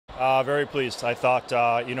Very pleased. I thought,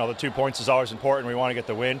 the 2 points is always important. We want to get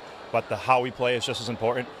the win, but how we play is just as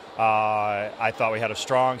important. I thought we had a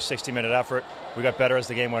strong 60-minute effort. We got better as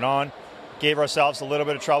the game went on. Gave ourselves a little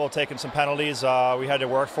bit of trouble taking some penalties. We had to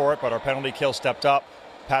work for it, but our penalty kill stepped up.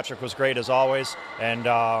 Patrick was great as always, and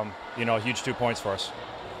huge 2 points for us.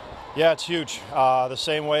 Yeah, it's huge. The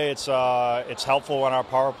same way it's helpful when our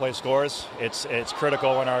power play scores. It's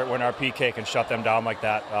critical when our PK can shut them down like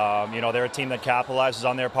that. They're a team that capitalizes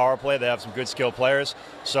on their power play. They have some good skilled players.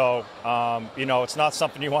 So it's not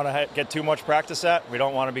something you want to get too much practice at. We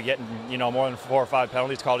don't want to be getting more than 4 or 5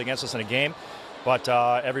 penalties called against us in a game. But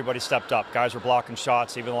everybody stepped up. Guys were blocking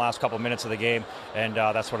shots even the last couple of minutes of the game, and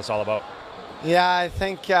that's what it's all about. Yeah, I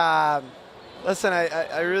think. Listen,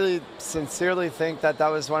 I really sincerely think that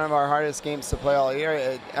was one of our hardest games to play all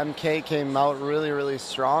year. MK came out really, really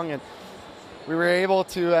strong, and we were able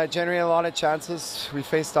to generate a lot of chances. We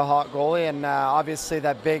faced a hot goalie, and obviously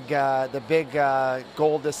the big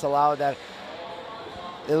goal disallowed. That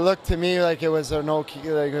it looked to me like it was it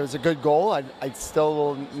was a good goal. I still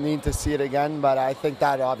will need to see it again, but I think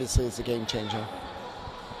that obviously is a game changer.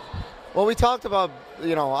 Well, we talked about,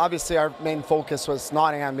 obviously our main focus was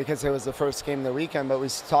Nottingham because it was the first game of the weekend, but we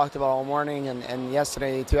talked about all morning and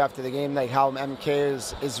yesterday too after the game, like how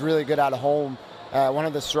MK is really good at home, one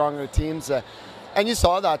of the stronger teams. And you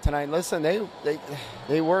saw that tonight. Listen,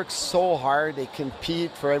 they work so hard. They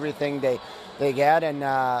compete for everything they get. And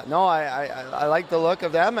I like the look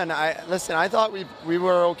of them. And I thought we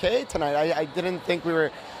were okay tonight. I didn't think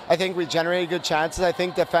I think we generated good chances. I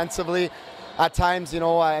think defensively, at times,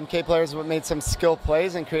 MK players made some skill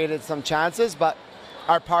plays and created some chances, but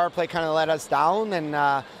our power play kind of let us down. And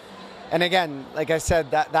again, like I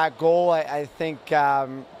said, that goal, I think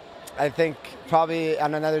probably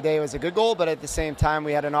on another day it was a good goal, but at the same time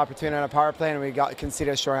we had an opportunity on a power play and we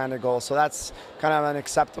conceded a shorthanded goal. So that's kind of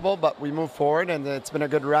unacceptable, but we move forward and it's been a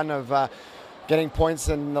good run of getting points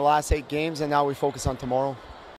in the last 8 games, and now we focus on tomorrow.